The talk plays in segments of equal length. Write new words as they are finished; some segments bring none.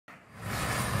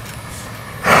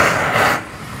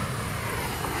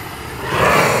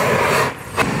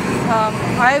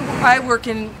I work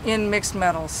in mixed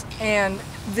metals, and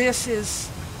this is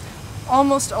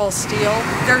almost all steel.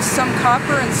 There's some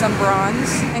copper and some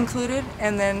bronze included,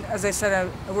 and then, as I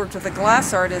said, I worked with a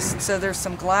glass artist, so there's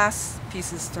some glass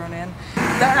pieces thrown in.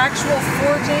 The actual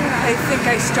forging, I think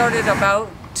I started about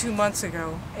 2 months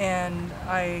ago, and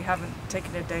I haven't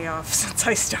taken a day off since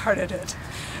I started it.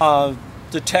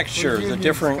 The texture, the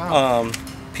different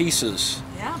pieces.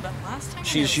 Yeah, but last time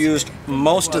she's used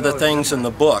most of the things in the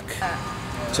book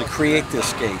to create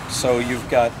this gate. So you've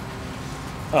got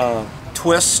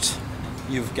twist,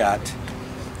 you've got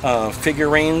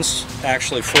figurines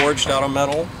actually forged out of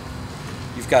metal,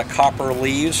 you've got copper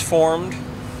leaves formed.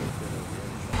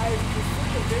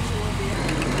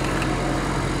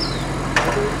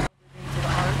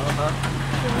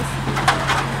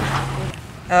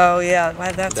 Oh yeah,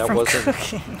 well, that's from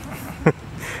cooking.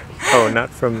 Oh, not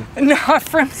from... Not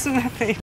from smithing.